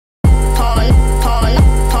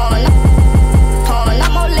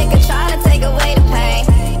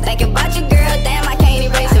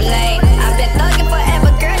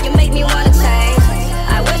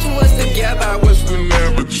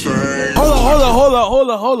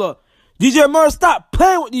hold up. DJ Merv, stop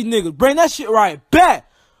playing with these niggas. Bring that shit right back.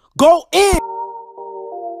 Go in.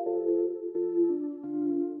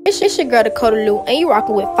 It's your girl Dakota Lou, and you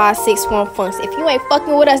rockin' with 561Funks. If you ain't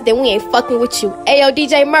fucking with us, then we ain't fucking with you. Ayo,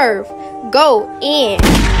 DJ Merv, go in.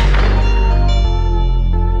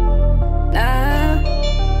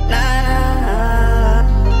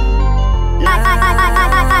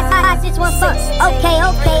 561Funks. Okay.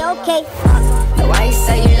 Why you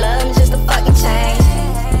say you love me just to fucking change?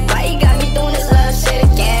 Why you got me doing this love shit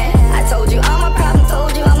again? I told you all my problems,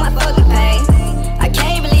 told you all my fucking pain. I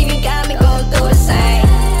can't believe you got me going through the same.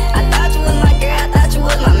 I thought you was my girl, I thought you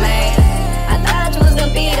was my man. I thought you was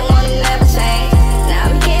gonna be the one who never changed.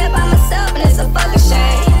 Now I'm here by myself and it's a fucking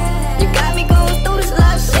shame. You got me going through this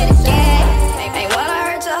love shit again. Ain't wanna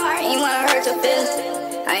hurt your heart, ain't wanna hurt your feelings.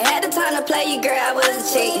 I ain't had the time to play you, girl, I wasn't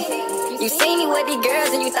cheating. You see me with these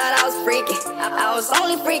girls and you thought I was freaking. I was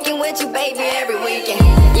only freaking with you, baby, every weekend.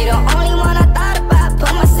 You the only one I thought about,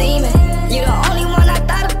 put my semen. You the only one I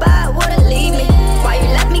thought about, wouldn't leave me. Why you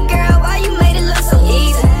left me, girl, why you made it look so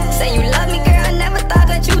easy? Say you love me, girl, I never thought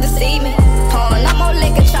that you deceived me. Pouring up more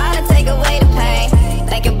liquor, trying to take away the pain.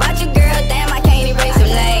 Thinking about you, girl, damn, I can't erase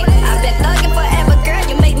your name. I've been thugging forever, girl,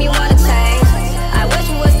 you make me wanna change. I wish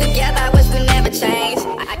we was together, I wish we never changed.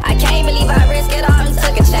 I can't believe I risked it all and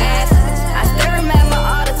took a chance. I still remember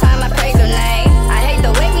all the time I praised your name. I hate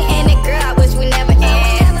the way we ended, girl, I wish we never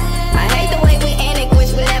end. I hate the way we ended,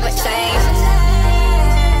 wish we never changed.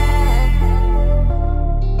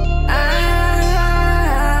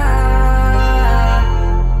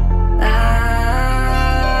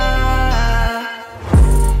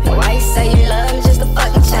 Why you say you love me just to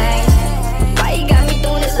fucking change? Why you got me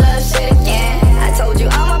doing this love shit again? I told you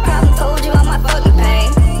all my problems, told you all my fucking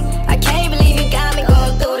pain. I can't believe you got me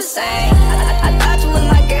going through the same. I thought you was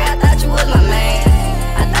my girl, I thought you was my man.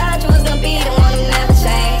 I thought you was gonna be the one who never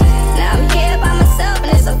changed. Now I'm here by myself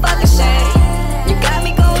and it's a fucking shame. You got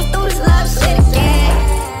me going through this love shit again.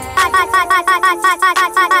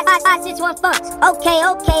 561Funks. Okay.